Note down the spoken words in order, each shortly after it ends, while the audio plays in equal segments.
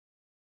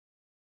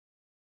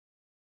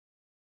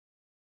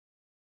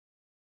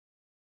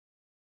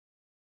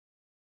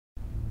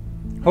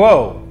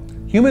Hello!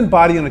 Human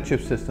body on a chip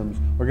systems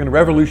are going to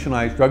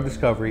revolutionize drug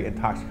discovery and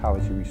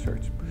toxicology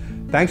research.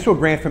 Thanks to a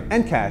grant from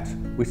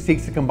NCATS, which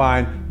seeks to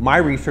combine my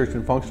research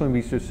in functional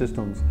research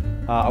systems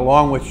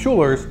along with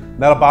Schuler's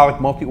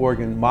metabolic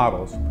multi-organ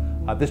models,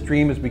 this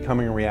dream is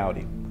becoming a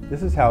reality.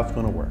 This is how it's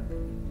going to work.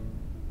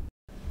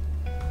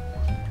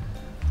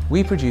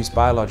 We produce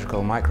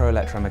biological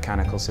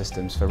microelectromechanical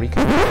systems for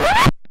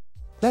recapitulate.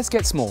 Let's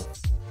get small.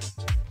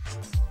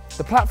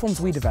 The platforms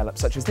we develop,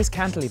 such as this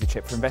cantilever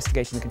chip for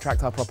investigating the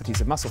contractile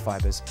properties of muscle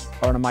fibers,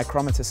 are on a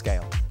micrometer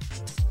scale.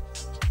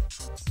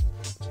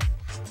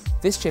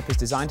 This chip is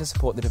designed to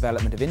support the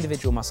development of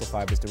individual muscle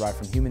fibers derived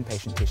from human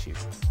patient tissue.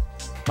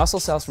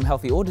 Muscle cells from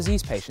healthy or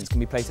diseased patients can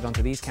be plated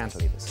onto these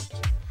cantilevers.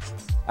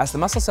 As the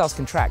muscle cells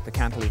contract, the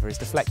cantilever is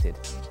deflected.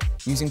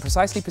 Using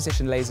precisely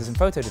positioned lasers and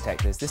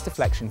photodetectors, this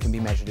deflection can be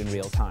measured in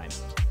real time.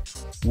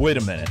 Wait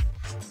a minute.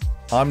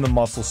 I'm the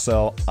muscle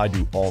cell, I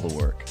do all the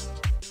work.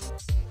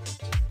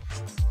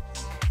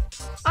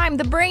 I'm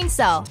the brain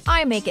cell.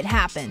 I make it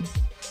happen.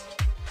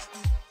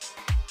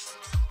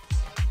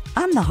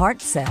 I'm the heart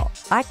cell.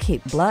 I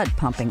keep blood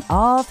pumping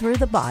all through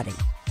the body.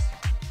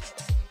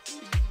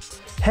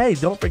 Hey,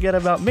 don't forget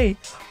about me.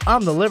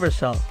 I'm the liver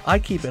cell. I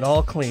keep it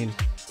all clean.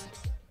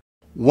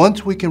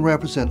 Once we can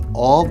represent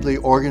all the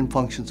organ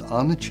functions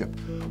on the chip,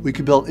 we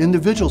can build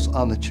individuals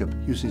on the chip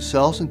using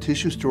cells and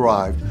tissues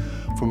derived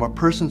from a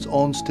person's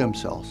own stem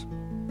cells,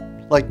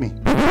 like me.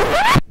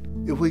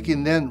 If we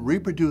can then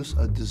reproduce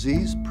a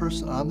diseased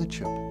person on the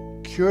chip,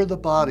 cure the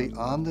body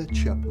on the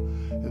chip,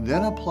 and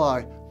then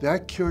apply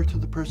that cure to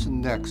the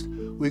person next,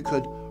 we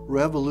could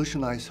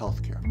revolutionize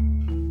healthcare.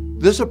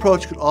 This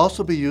approach could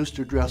also be used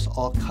to address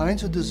all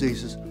kinds of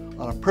diseases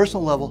on a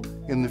personal level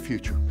in the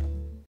future.